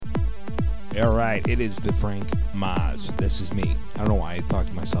All right, it is the Frank Maz. This is me. I don't know why I talk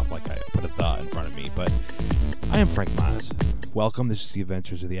to myself like I put a "the" in front of me, but I am Frank Maz. Welcome. This is the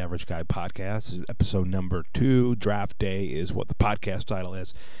Adventures of the Average Guy podcast. This is episode number 2. Draft Day is what the podcast title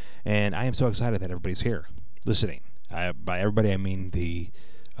is, and I am so excited that everybody's here listening. By everybody, I mean the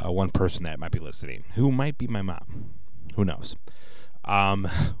one person that might be listening, who might be my mom. Who knows? I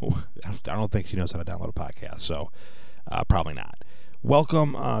don't think she knows how to download a podcast, so probably not.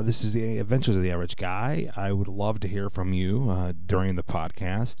 Welcome. This is the Adventures of the Average Guy. I would love to hear from you during the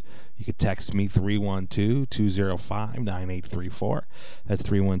podcast. You could text me 312-205-9834. That's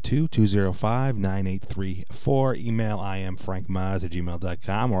 312-205-9834. Email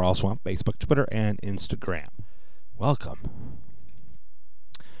iamfrankmaz@gmail.com. We're also on Facebook, Twitter, and Instagram. Welcome.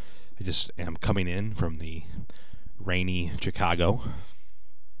 I just am coming in from the rainy Chicago.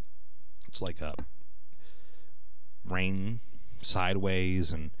 It's like a rain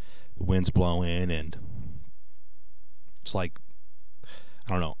sideways and the wind's blowing, and it's like, I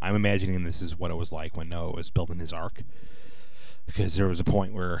don't know, I'm imagining this is what it was like when Noah was building his ark, because there was a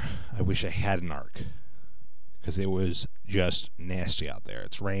point where I wish I had an ark, because it was just nasty out there.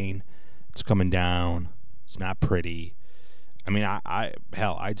 It's rain, it's coming down, it's not pretty. I mean, I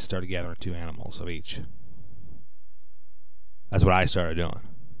just started gathering 2 animals of each. That's what I started doing.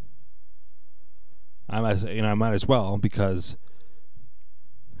 I might as well, because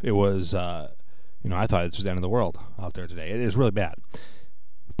it was, I thought this was the end of the world out there today. It is really bad.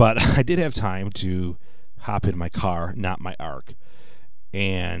 But I did have time to hop in my car, not my ark,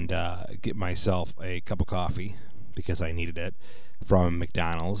 and get myself a cup of coffee, because I needed it, from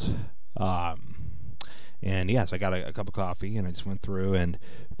McDonald's. And yes, I got a cup of coffee, and I just went through, and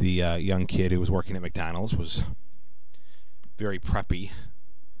the young kid who was working at McDonald's was very preppy.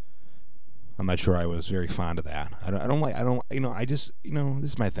 I'm not sure I was very fond of that. This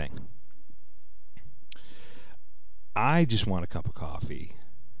is my thing. I just want a cup of coffee.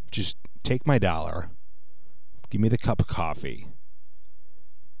 Just take my $1, give me the cup of coffee,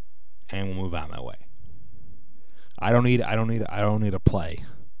 and we'll move on my way. I don't need a play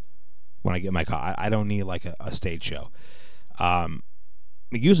when I get my coffee. I don't need like a stage show.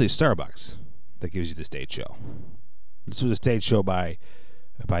 Usually it's Starbucks that gives you the stage show. This was a stage show by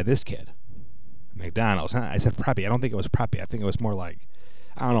this kid. McDonald's. I said preppy. I don't think it was preppy. I think it was more like,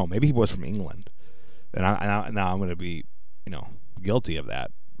 I don't know, maybe he was from England. And now I'm going to be, guilty of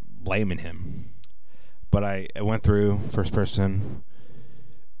that, blaming him. But I went through first person,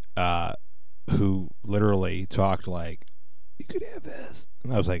 who literally talked like, you could have this.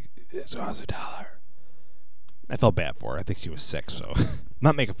 And I was like, it's $1. I felt bad for her. I think she was sick, so I'm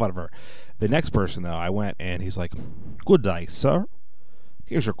not making fun of her. The next person, though, I went, and he's like, good day, sir.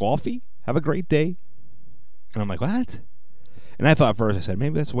 Here's your coffee. Have a great day. And I'm like, what? And I thought at first, I said,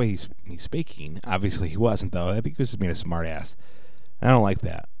 maybe that's the way he's speaking. Obviously, he wasn't, though. I think he was just being a smart ass. I don't like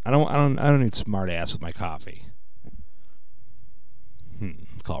that. I don't need smart ass with my coffee.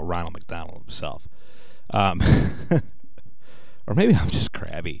 Call Ronald McDonald himself. Or maybe I'm just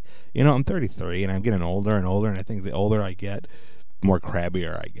crabby. I'm 33, and I'm getting older and older, and I think the older I get, the more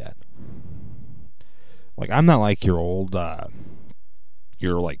crabbier I get. Like, I'm not like your old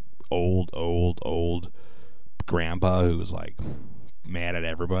grandpa who's like mad at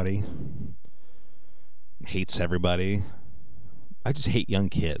everybody, hates everybody. I just hate young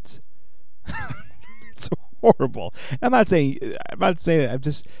kids. It's horrible. I'm not saying that. I'm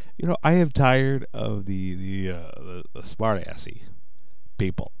just, I am tired of the smart assy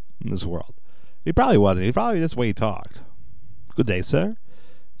people in this world. He probably wasn't. He probably this way he talked. Good day, sir.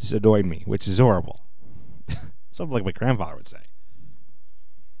 Just annoyed me, which is horrible. Something like my grandfather would say,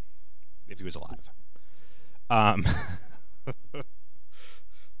 if he was alive.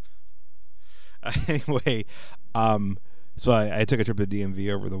 Anyway, so I took a trip to the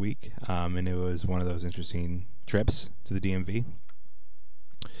DMV over the week, and it was one of those interesting trips to the DMV.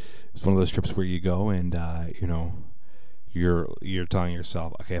 It's one of those trips where you go and you're telling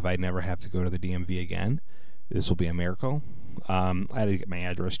yourself, okay, if I never have to go to the DMV again, this will be a miracle. I had to get my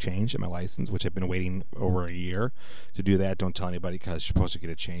address changed and my license, which I've been waiting over a year to do that. Don't tell anybody, because you're supposed to get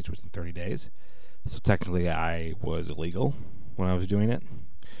it changed within 30 days. So technically I was illegal when I was doing it.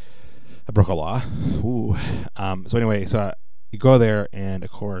 I broke a law. Ooh. So anyway, you go there, and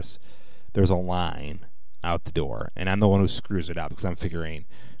of course there's a line out the door, and I'm the one who screws it up, because I'm figuring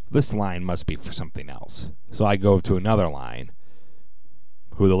this line must be for something else. So I go to another line,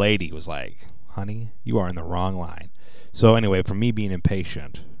 who the lady was like, honey, you are in the wrong line. So anyway, for me being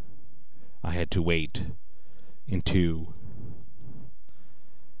impatient, I had to wait into,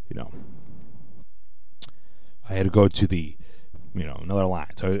 I had to go to the another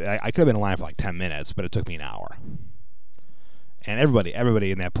line. So I could have been in line for like 10 minutes, but it took me an hour. And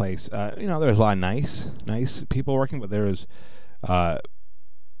everybody in that place, there was a lot of nice people working, but there was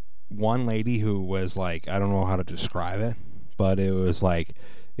one lady who was like, I don't know how to describe it, but it was like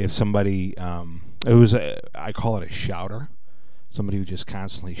if somebody, I call it a shouter, somebody who just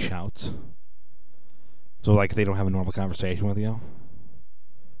constantly shouts. So like they don't have a normal conversation with you.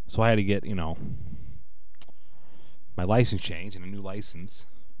 So I had to get, my license changed and a new license.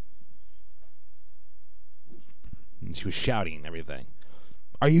 And she was shouting and everything.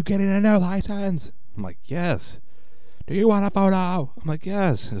 Are you getting a new license? I'm like, yes. Do you want a photo? I'm like,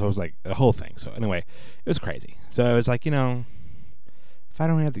 yes. So it was like the whole thing. So anyway, it was crazy. So I was like, if I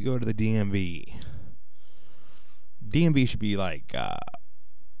don't have to go to the DMV should be like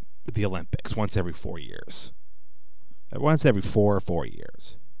the Olympics once every 4 years. Once every 4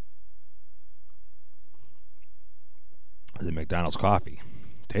 years. The McDonald's coffee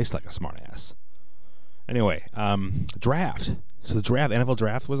tastes like a smart ass. Anyway, draft. So the NFL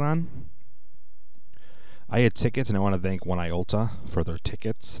draft was on. I had tickets, and I want to thank One Iota for their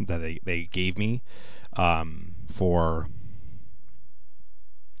tickets that they gave me for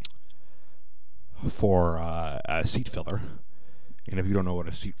a seat filler. And if you don't know what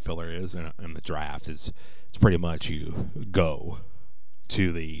a seat filler is in the draft, it's pretty much you go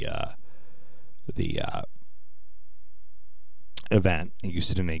to the event and you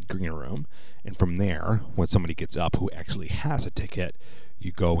sit in a green room, and from there, when somebody gets up who actually has a ticket,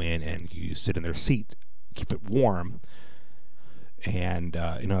 you go in and you sit in their seat, keep it warm, and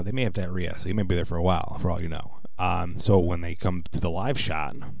they may have diarrhea, so you may be there for a while, for all you know. So when they come to the live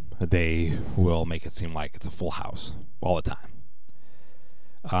shot, they will make it seem like it's a full house all the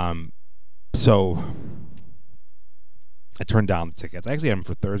time. So I turned down the tickets. I actually had them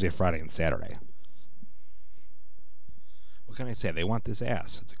for Thursday, Friday, and Saturday. What can I say? They want this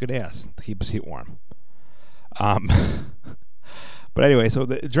ass. It's a good ass to keep his heat warm. But anyway, so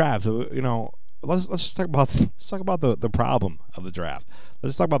the draft. Let's talk about the problem of the draft.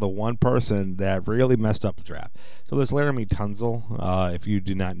 Let's talk about the one person that really messed up the draft. So this Laramie Tunzel, if you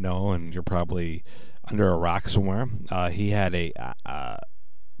do not know, and you're probably under a rock somewhere, he had a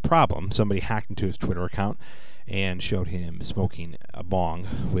problem. Somebody hacked into his Twitter account and showed him smoking a bong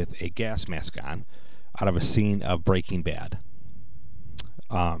with a gas mask on out of a scene of Breaking Bad.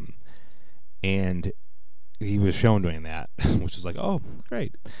 And he was shown doing that, which was like, oh,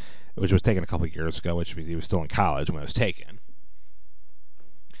 great. Which was taken a couple of years ago, which means he was still in college when it was taken.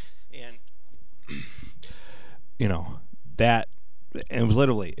 And, that, and it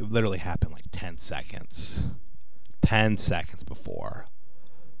literally happened like 10 seconds. 10 seconds before.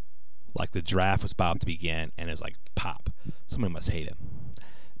 Like the draft was about to begin, and it's like, pop. Somebody must hate him.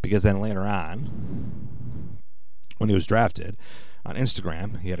 Because then later on, when he was drafted, on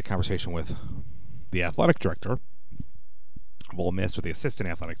Instagram, he had a conversation with the athletic director of Ole Miss, with the assistant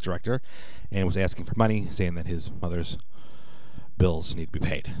athletic director, and was asking for money, saying that his mother's bills need to be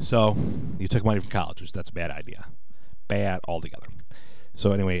paid. So he took money from college, which that's a bad idea. Bad altogether.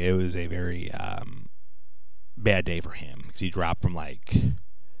 So anyway, it was a very bad day for him, because he dropped from like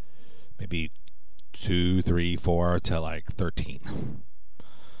maybe 2, 3, 4 to like 13.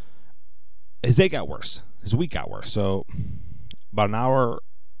 His day got worse. His week got worse. So about an hour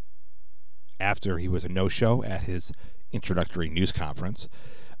after he was a no-show at his introductory news conference,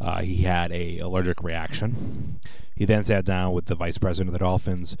 he had a allergic reaction. He then sat down with the vice president of the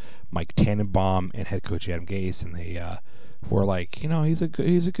Dolphins, Mike Tannenbaum, and head coach Adam Gase, and they were like, he's a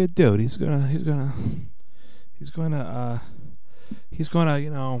good dude. He's gonna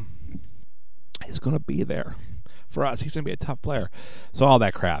be there for us. He's gonna be a tough player. So all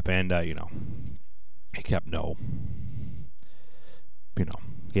that crap, and he kept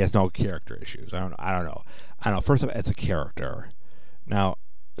he has no character issues. I don't know. First of all, it's a character. Now,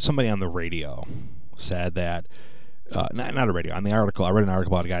 somebody on the radio said that, not a radio, on the article, I read an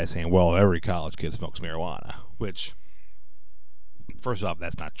article about a guy saying, well, every college kid smokes marijuana, which, first off,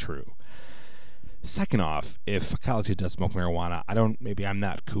 that's not true. Second off, if a college kid does smoke marijuana, maybe I'm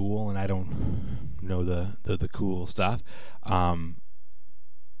not cool and I don't know the cool stuff.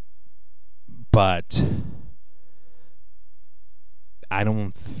 But I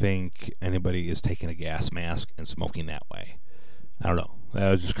don't think anybody is taking a gas mask and smoking that way. I don't know. That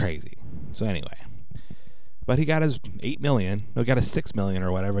was just crazy. So anyway, but he got his $8 million. No, he got his $6 million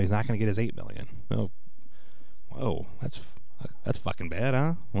or whatever. He's not going to get his $8 million. Oh, whoa, that's fucking bad,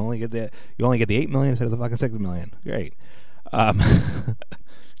 huh? You only get the $8 million instead of the fucking $6 million. Great.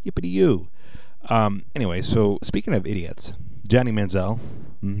 Yippity you. Anyway, so speaking of idiots, Johnny Manziel.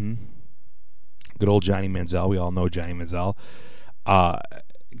 Good old Johnny Manziel. We all know Johnny Manziel. uh,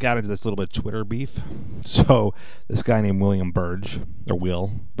 got into this little bit of Twitter beef. So this guy named William Burge, or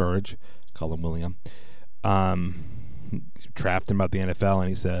Will Burge, call him William, trapped him about the NFL, and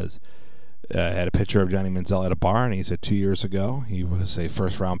he says, had a picture of Johnny Manziel at a bar, and he said 2 years ago he was a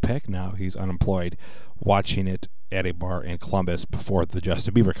first-round pick. Now he's unemployed, watching it at a bar in Columbus before the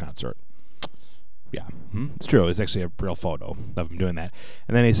Justin Bieber concert. Yeah, it's true. It's actually a real photo of him doing that.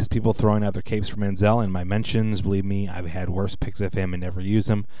 And then he says, people throwing out their capes for Manziel in my mentions. Believe me, I've had worse pics of him and never used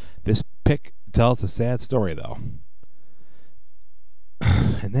them. This pic tells a sad story, though.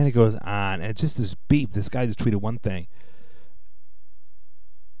 And then it goes on. And it's just this beef. This guy just tweeted one thing.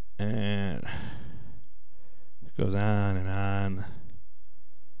 And it goes on and on.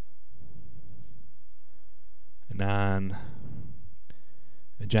 And on.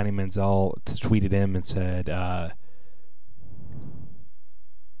 Johnny Manziel tweeted him and said,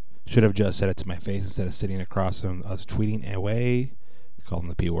 should have just said it to my face instead of sitting across from us tweeting away. Called him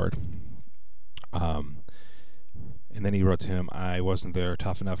the P word. And then he wrote to him, I wasn't there,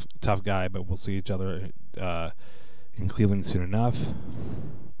 tough guy, but we'll see each other in Cleveland soon enough.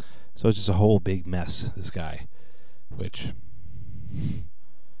 So it's just a whole big mess, this guy, which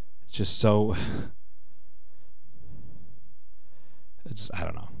it's just so... I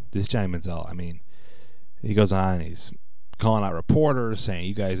don't know. This Johnny Manziel, I mean, he goes on, he's calling out reporters, saying,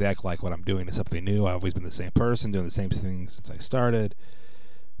 you guys act like what I'm doing is something new. I've always been the same person, doing the same thing since I started.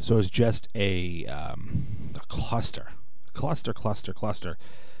 So it's just a cluster.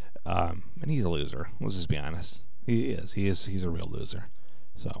 And he's a loser. Let's just be honest. He is. He's a real loser.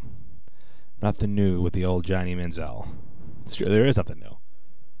 So, nothing new with the old Johnny Manziel. It's true. There is nothing new.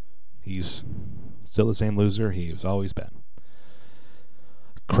 He's still the same loser he's always been.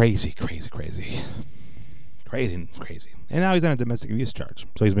 Crazy. And now he's on a domestic abuse charge.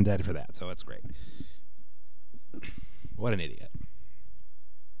 So he's been dead for that. So that's great. What an idiot.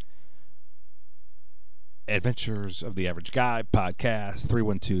 Adventures of the Average Guy podcast,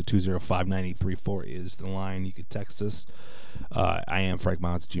 312-205-9834 is the line. You can text us. I am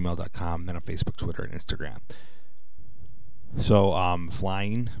frankmiles@gmail.com. Then on Facebook, Twitter, and Instagram. So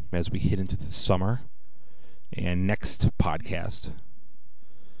flying as we hit into the summer. And next podcast,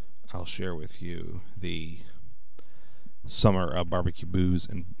 I'll share with you the summer barbecue booze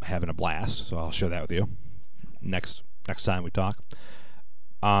and having a blast. So I'll share that with you next time we talk.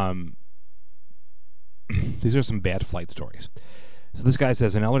 These are some bad flight stories. So this guy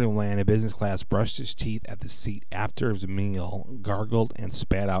says, an elderly man in business class brushed his teeth at the seat after his meal, gargled, and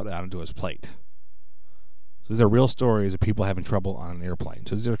spat out onto his plate. So these are real stories of people having trouble on an airplane.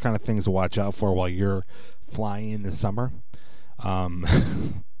 So these are kind of things to watch out for while you're flying in the summer.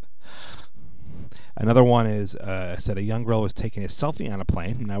 Another one is, said a young girl was taking a selfie on a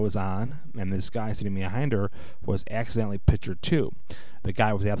plane, and I was on, and this guy sitting behind her was accidentally pictured too. The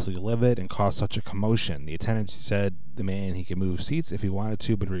guy was absolutely livid and caused such a commotion. The attendant said the man he could move seats if he wanted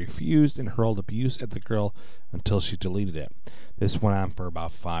to, but refused and hurled abuse at the girl until she deleted it. This went on for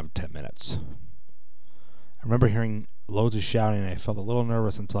about 5 to 10 minutes. I remember hearing loads of shouting, and I felt a little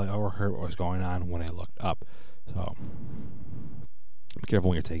nervous until I overheard what was going on when I looked up. So, be careful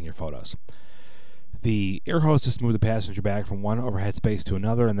when you're taking your photos. The air hostess moved the passenger bag from one overhead space to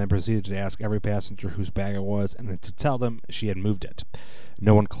another and then proceeded to ask every passenger whose bag it was and then to tell them she had moved it.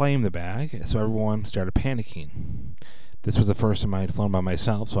 No one claimed the bag, so everyone started panicking. This was the first time I had flown by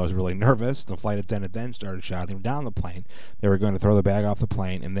myself, so I was really nervous. The flight attendant then started shouting down the plane. They were going to throw the bag off the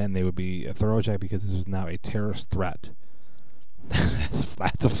plane, and then they would be a thorough check because this was now a terrorist threat.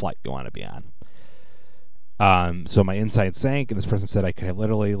 That's a flight you want to be on. So my inside sank, and this person said I could have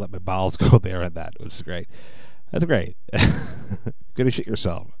literally let my bowels go there and that, which is great. That's great. Good to shit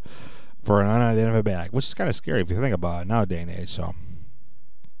yourself for an unidentified bag, which is kind of scary if you think about it nowadays and age. So,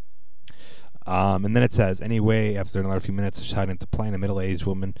 and then it says, anyway, after another few minutes of shouting at the plane, a middle-aged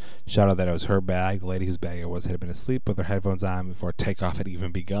woman shouted that it was her bag. The lady whose bag it was had been asleep with her headphones on before takeoff had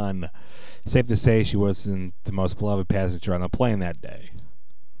even begun. Safe to say she wasn't the most beloved passenger on the plane that day.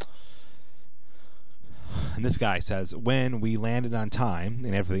 And this guy says, when we landed on time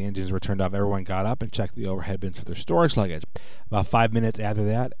and after the engines were turned off, everyone got up and checked the overhead bins for their storage luggage. About 5 minutes after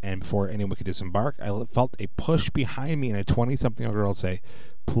that, and before anyone could disembark, I felt a push behind me and a 20-something girl say,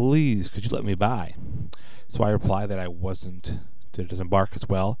 please, could you let me by? So I replied that I wasn't to disembark as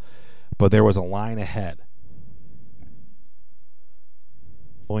well, but there was a line ahead.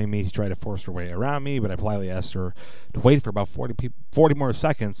 Me to try to force her way around me, but I politely asked her to wait for about 40 more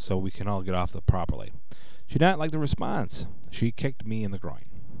seconds so we can all get off properly. She did not like the response. She kicked me in the groin.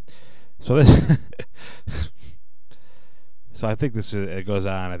 So I think it goes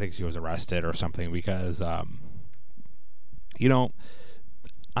on. I think she was arrested or something because You know,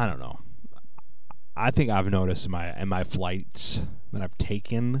 I don't know. I think I've noticed in my flights that I've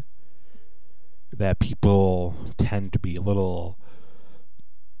taken that people tend to be a little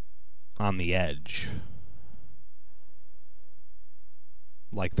on the edge.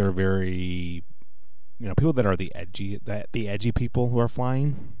 Like they're very, people that are the edgy people who are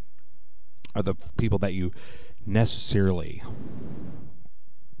flying are the people that you necessarily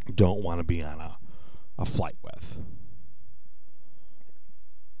don't want to be on a flight with.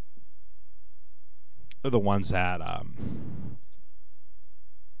 They're the ones that I'm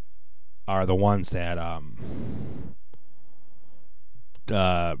trying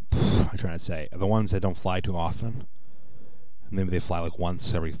to say, are the ones that don't fly too often. Maybe they fly like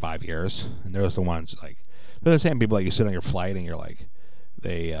once every 5 years, and they're the ones they're the same people that you sit on your flight and you're like,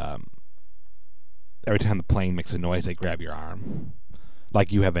 they every time the plane makes a noise, they grab your arm,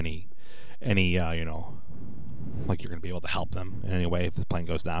 like you have any like you're going to be able to help them in any way if the plane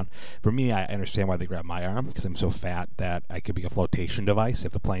goes down. For me, I understand why they grab my arm, because I'm so fat that I could be a flotation device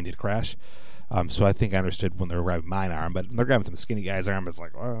if the plane did crash. So I think I understood when they were grabbing my arm, but when they're grabbing some skinny guy's arm, it's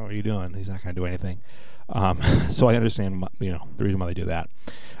like, oh, what are you doing? He's not going to do anything. So I understand, the reason why they do that.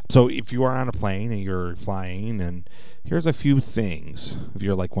 So if you are on a plane and you're flying, and here's a few things, if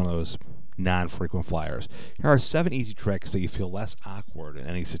you're like one of those non-frequent flyers, here are 7 easy tricks that you feel less awkward in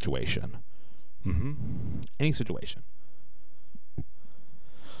any situation. Any situation.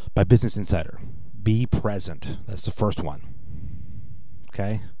 By Business Insider. Be present. That's the first one.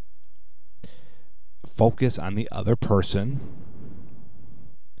 Okay? Focus on the other person.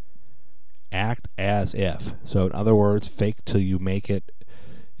 Act as if. So in other words, fake till you make it.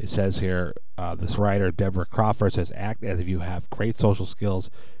 It says here, this writer, Deborah Crawford, says, act as if you have great social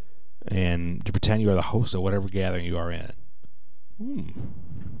skills and to pretend you are the host of whatever gathering you are in.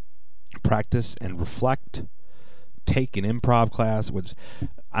 Practice and reflect. Take an improv class, which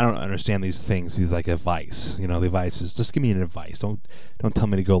I don't understand these things. These like advice. The advice is just give me an advice. Don't tell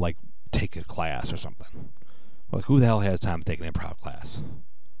me to go like take a class or something. Like who the hell has time to take an improv class?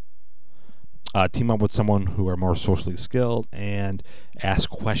 Team up with someone who are more socially skilled and ask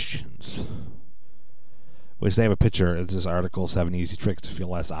questions. Which they have a picture. It's this article, 7 Easy Tricks to Feel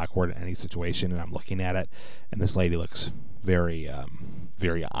Less Awkward in Any Situation, and I'm looking at it, and this lady looks very,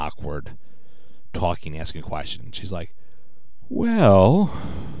 very awkward, talking, asking questions. She's like, well,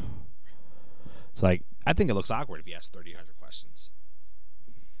 it's like, I think it looks awkward if you ask 3,000 questions.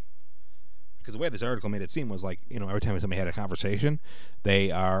 Because the way this article made it seem was like, every time somebody had a conversation, they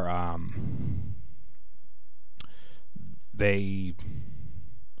are,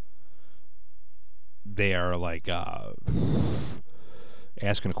 they are like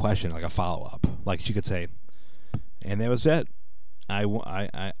asking a question, like a follow-up. Like she could say, and that was it. I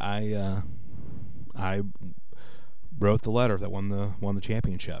wrote the letter that won the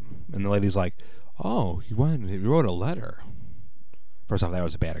championship. And the lady's like, oh, you wrote a letter. First off, that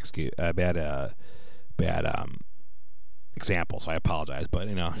was a bad example, so I apologize. But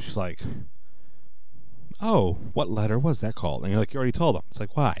she's like, oh, what letter was that called? And you're like, you already told them. It's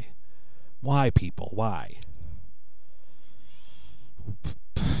like, why? Why, people? Why?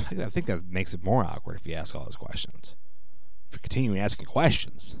 I think that makes it more awkward if you ask all those questions. If you're continuing asking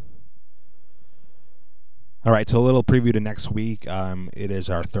questions. All right, so a little preview to next week. It is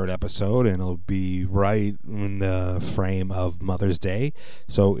our 3rd episode, and it'll be right in the frame of Mother's Day.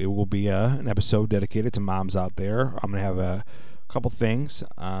 So it will be an episode dedicated to moms out there. I'm going to have a couple things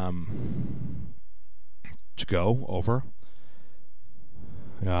to go over.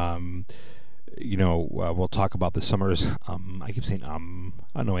 We'll talk about the summer's, I keep saying, I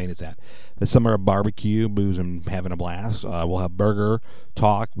don't know what it's at. The summer of barbecue, booze, and having a blast. We'll have burger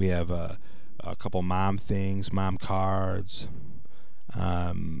talk. We have a couple mom things, mom cards,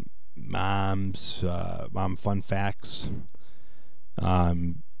 mom fun facts,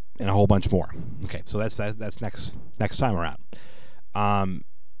 and a whole bunch more. Okay, so that's next time around.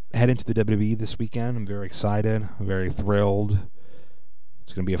 Head into the WWE this weekend. I'm very excited. I'm very thrilled.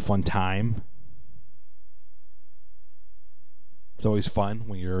 It's going to be a fun time. It's always fun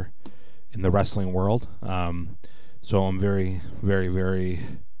when you're in the wrestling world. So I'm very, very, very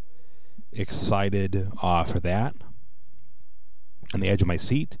excited for that. On the edge of my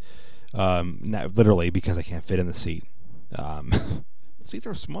seat. Not literally because I can't fit in the seat. Seats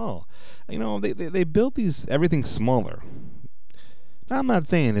are small. They build everything smaller. Now, I'm not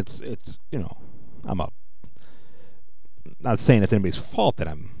saying it's not saying it's anybody's fault that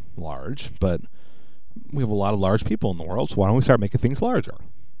I'm large, but we have a lot of large people in the world, so why don't we start making things larger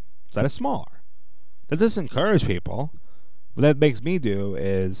instead of smaller? That doesn't encourage people. What that makes me do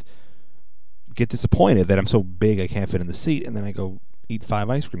is, get disappointed that I'm so big I can't fit in the seat, and then I go eat 5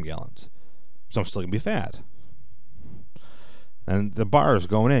 ice cream gallons. So I'm still going to be fat. And the bars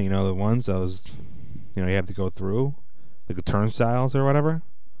going in, the ones that was, you have to go through, like the turnstiles or whatever.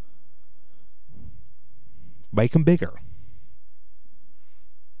 Make them bigger.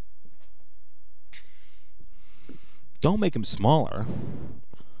 Don't make them smaller.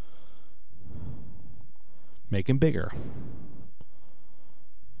 Make them bigger.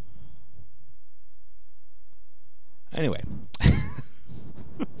 Anyway,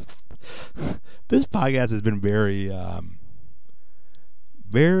 this podcast has been very,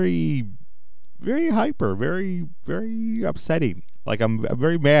 very, very hyper, very, very upsetting. Like I'm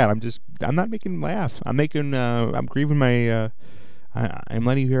very mad. I'm not making them laugh. I'm grieving my. I'm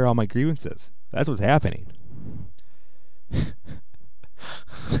letting you hear all my grievances. That's what's happening.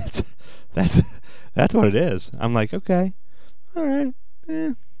 That's what it is. I'm like, okay, all right,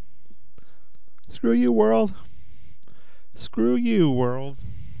 screw you, world. Screw you, world.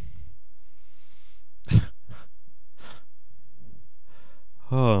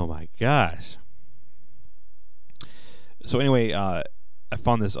 Oh my gosh. So anyway, I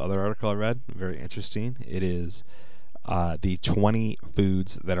found this other article I read, very interesting. It is the 20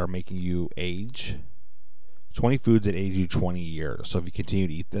 foods that are making you age. 20 foods that age you 20 years. So if you continue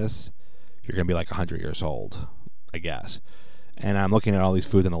to eat this, you're going to be like 100 years old, I guess. And I'm looking at all these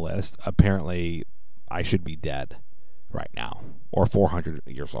foods on the list. Apparently, I should be dead right now, or 400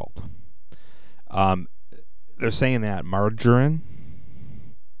 years old. They're saying that margarine,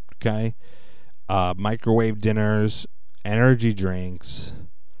 okay, microwave dinners, energy drinks,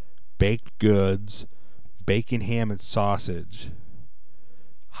 baked goods, bacon, ham, and sausage,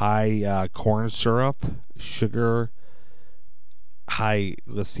 high corn syrup, sugar, high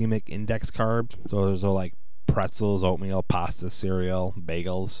glycemic index carb. So those are like pretzels, oatmeal, pasta, cereal,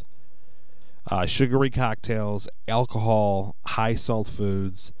 bagels, sugary cocktails, alcohol, high salt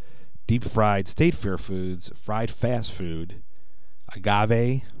foods, deep fried state fair foods, fried fast food,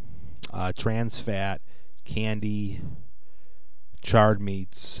 agave, trans fat, candy, charred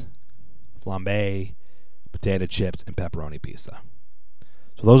meats, flambe, potato chips, and pepperoni pizza.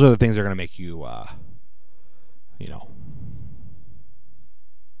 So those are the things that are going to make you,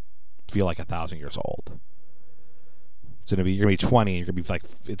 feel like 1,000 years old. You're gonna be 20. You're gonna be like,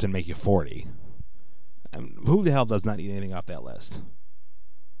 it's gonna make you 40. And who the hell does not eat anything off that list?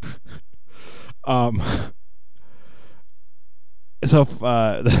 So,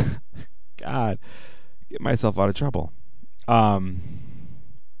 God, get myself out of trouble. I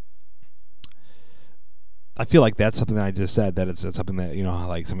feel like that's something that I just said, that it's something that,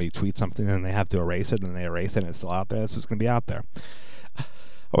 like somebody tweets something and they have to erase it, and they erase it and it's still out there. It's just going to be out there.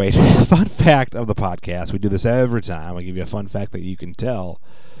 Oh, wait, fun fact of the podcast. We do this every time. I give you a fun fact that you can tell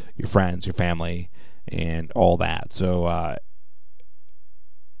your friends, your family, and all that. So,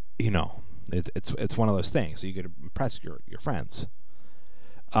 it's one of those things. So you could impress your friends.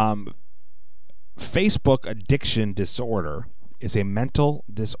 Facebook addiction disorder is a mental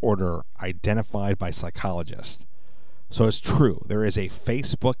disorder identified by psychologists. So it's true. There is a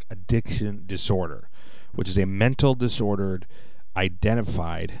Facebook addiction disorder, which is a mental disorder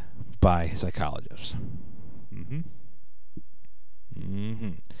identified by psychologists.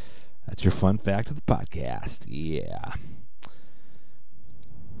 That's your fun fact of the podcast. Yeah.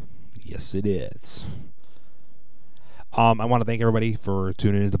 Yes, it is. I want to thank everybody for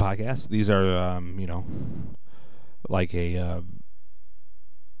tuning into the podcast. These are, like a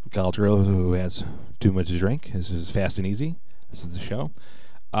college girl who has too much to drink. This is Fast and Easy. This is the show.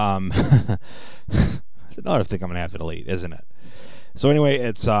 That's another thing I'm going to have to delete, isn't it? So anyway,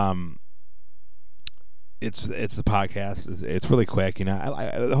 it's the podcast. It's really quick.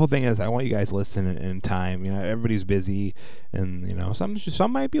 The whole thing is I want you guys to listen in time. Everybody's busy, and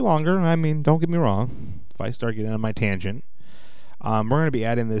some might be longer. I mean, don't get me wrong. If I start getting on my tangent, we're going to be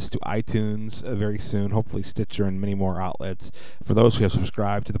adding this to iTunes very soon, hopefully Stitcher and many more outlets. For those who have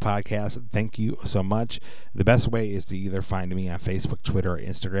subscribed to the podcast, thank you so much. The best way is to either find me on Facebook, Twitter, or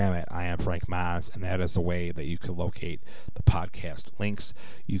Instagram at I am Frank Maz, and that is the way that you can locate the podcast links.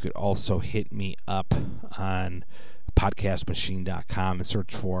 You could also hit me up on podcastmachine.com and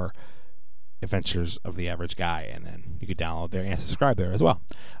search for Adventures of the Average Guy, and then you can download there and subscribe there as well.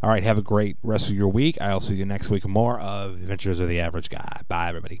 All right, have a great rest of your week. I'll see you next week with more of Adventures of the Average Guy. Bye,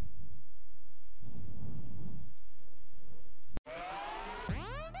 everybody.